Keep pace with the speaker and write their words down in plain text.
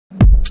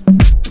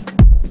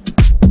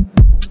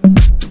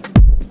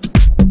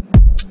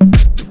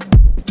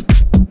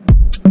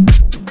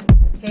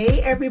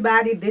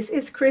everybody, this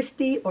is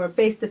Christy, or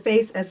Face to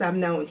Face as I'm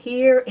known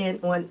here and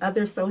on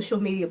other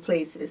social media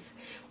places.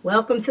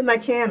 Welcome to my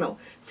channel.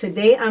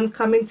 Today I'm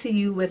coming to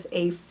you with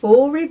a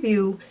full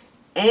review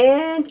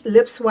and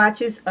lip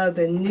swatches of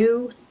the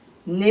new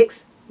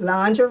NYX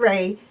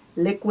Lingerie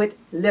Liquid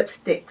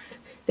Lipsticks.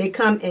 They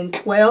come in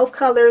 12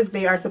 colors.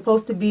 They are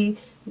supposed to be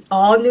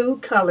all new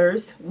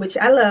colors, which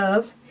I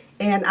love,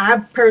 and I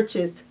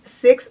purchased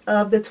 6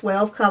 of the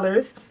 12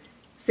 colors.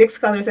 6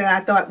 colors that I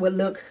thought would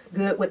look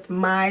good with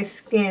my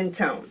skin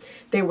tone.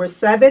 They were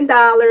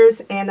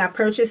 $7 and I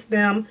purchased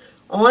them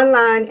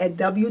online at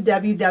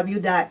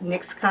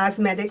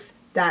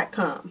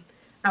www.nyxcosmetics.com.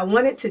 I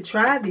wanted to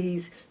try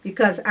these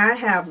because I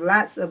have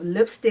lots of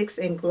lipsticks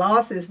and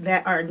glosses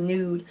that are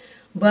nude,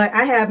 but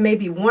I have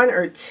maybe 1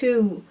 or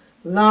 2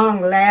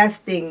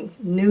 long-lasting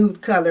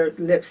nude colored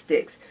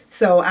lipsticks.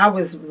 So I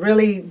was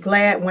really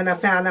glad when I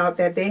found out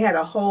that they had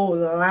a whole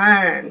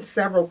line,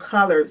 several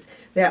colors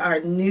that are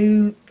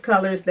nude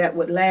colors that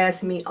would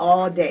last me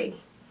all day.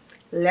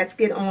 Let's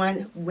get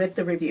on with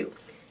the review.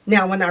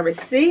 Now, when I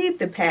received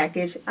the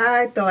package,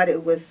 I thought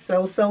it was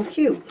so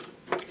cute.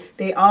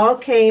 They all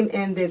came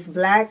in this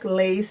black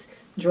lace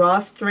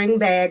drawstring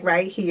bag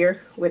right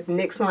here with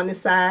NYX on the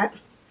side.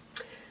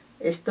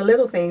 It's the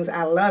little things.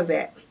 I love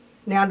that.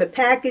 Now, the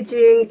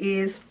packaging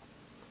is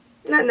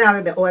not out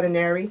of the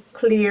ordinary,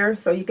 clear,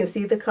 so you can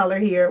see the color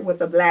here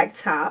with a black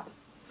top.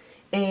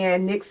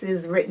 And NYX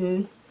is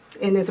written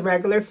in its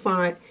regular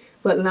font,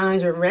 but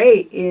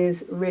lingerie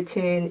is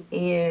written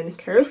in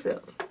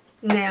cursive.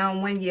 Now,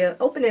 when you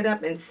open it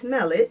up and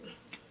smell it,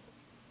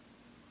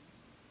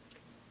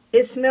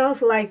 it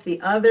smells like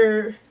the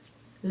other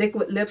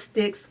liquid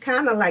lipsticks,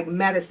 kind of like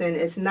medicine.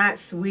 It's not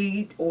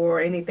sweet or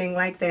anything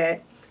like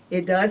that.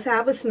 It does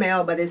have a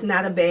smell, but it's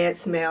not a bad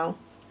smell.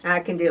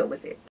 I can deal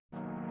with it.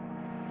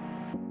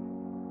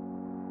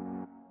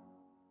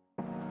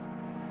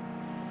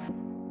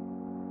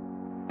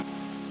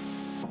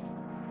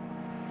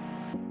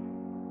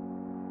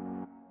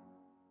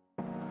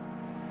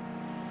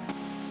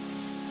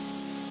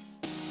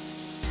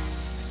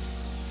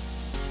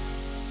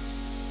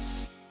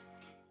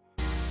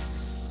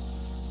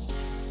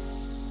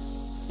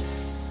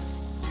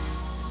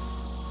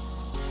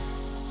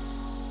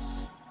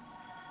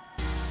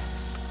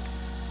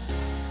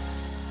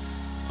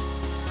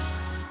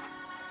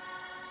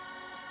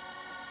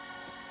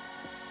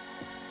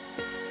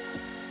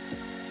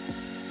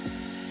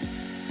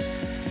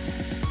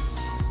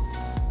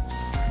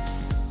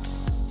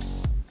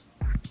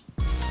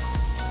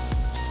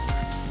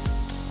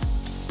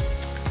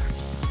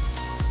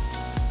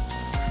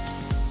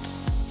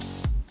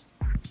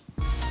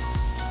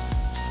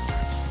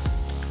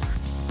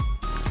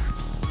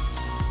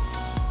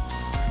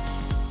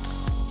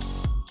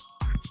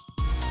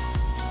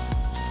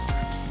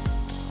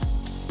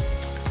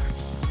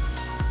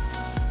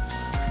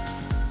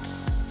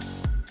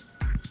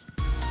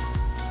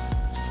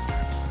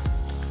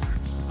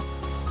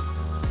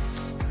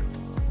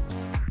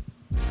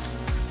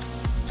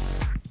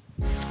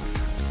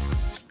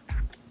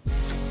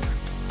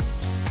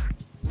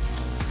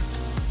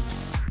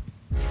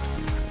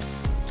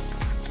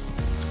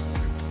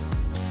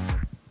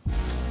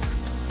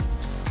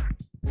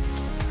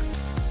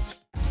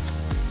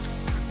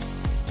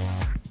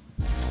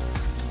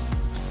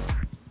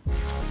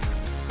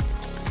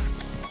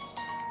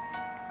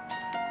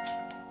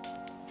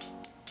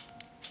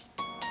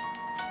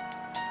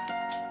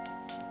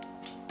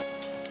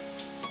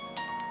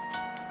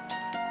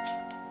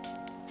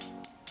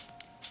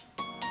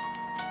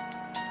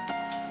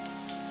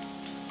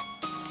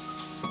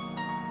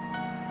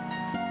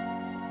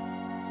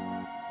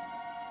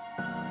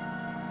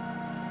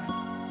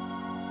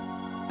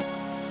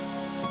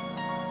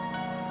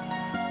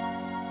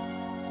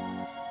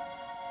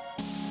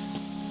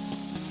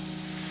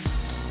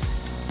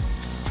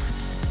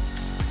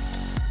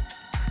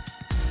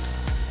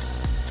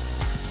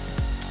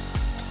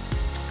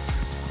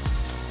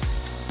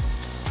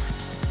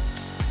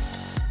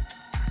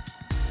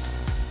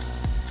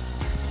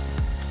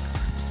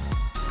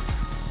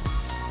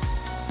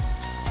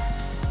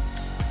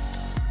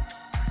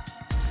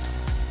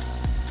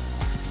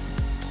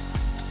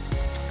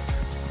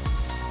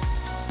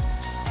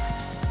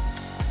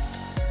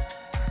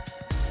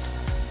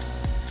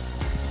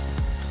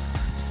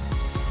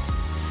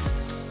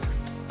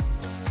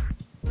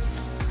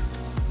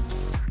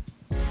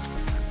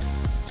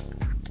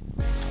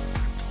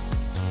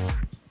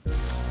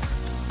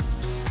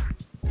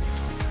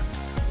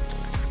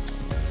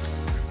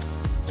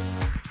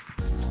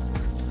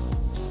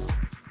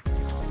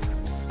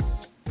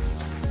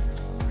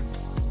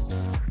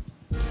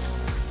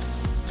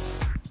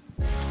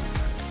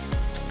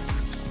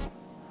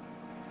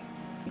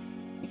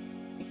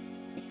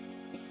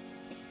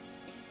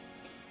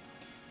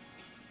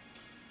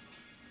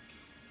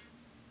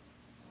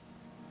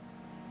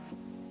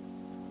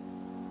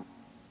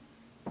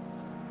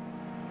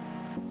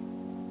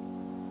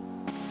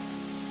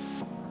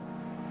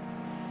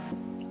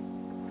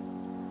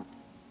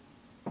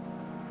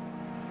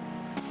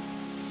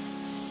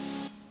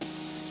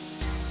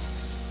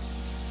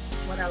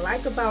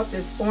 like about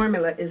this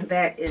formula is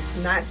that it's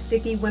not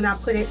sticky when I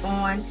put it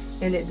on,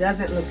 and it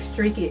doesn't look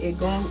streaky. It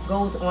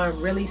goes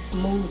on really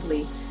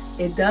smoothly.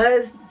 It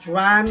does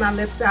dry my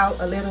lips out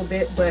a little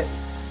bit, but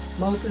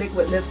most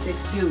liquid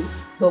lipsticks do.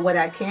 But what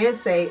I can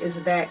say is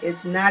that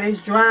it's not as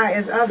dry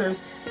as others,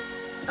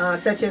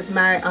 such as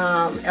my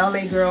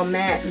LA Girl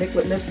Matte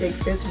liquid lipstick.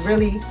 This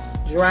really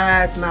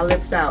dries my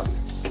lips out.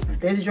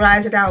 This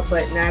dries it out,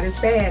 but not as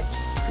bad.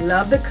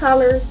 Love the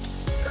colors.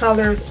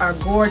 Colors are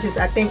gorgeous.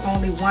 I think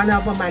only one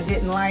of them I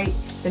didn't like,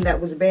 and that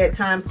was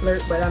Bedtime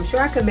Flirt, but I'm sure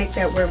I could make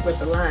that work with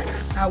the liner.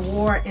 I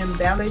wore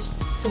Embellished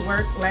to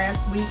work last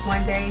week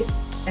one day,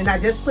 and I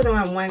just put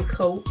on one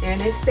coat, and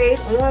it stayed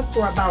on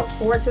for about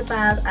 4 to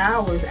 5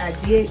 hours. I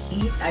did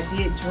eat, I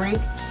did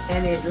drink,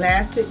 and it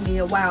lasted me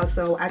a while.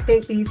 So I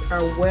think these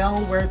are well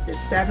worth the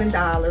 $7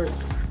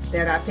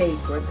 that I paid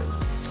for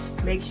them.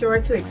 Make sure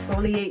to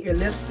exfoliate your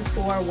lips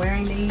before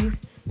wearing these,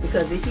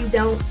 because if you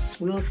don't,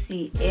 we'll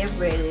see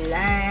every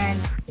line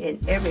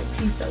and every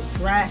piece of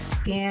dry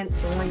skin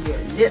on your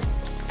lips.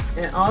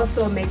 And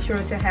also make sure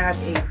to have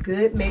a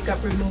good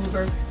makeup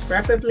remover,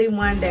 preferably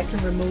one that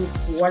can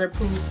remove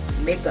waterproof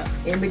makeup.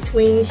 In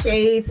between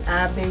shades,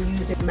 I've been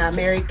using my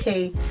Mary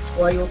Kay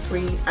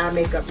oil-free eye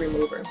makeup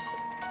remover,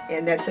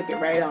 and that took it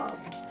right off.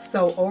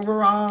 So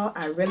overall,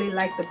 I really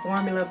like the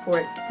formula for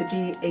it to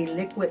be a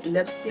liquid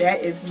lipstick.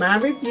 That is my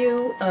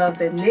review of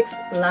the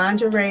NYX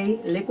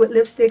Lingerie Liquid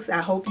Lipsticks.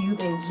 I hope you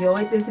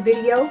enjoyed this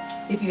video.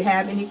 If you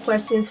have any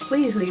questions,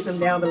 please leave them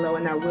down below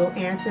and I will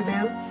answer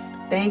them.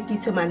 Thank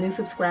you to my new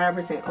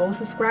subscribers and old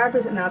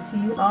subscribers, and I'll see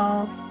you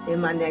all in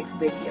my next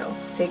video.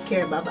 Take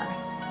care.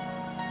 Bye-bye.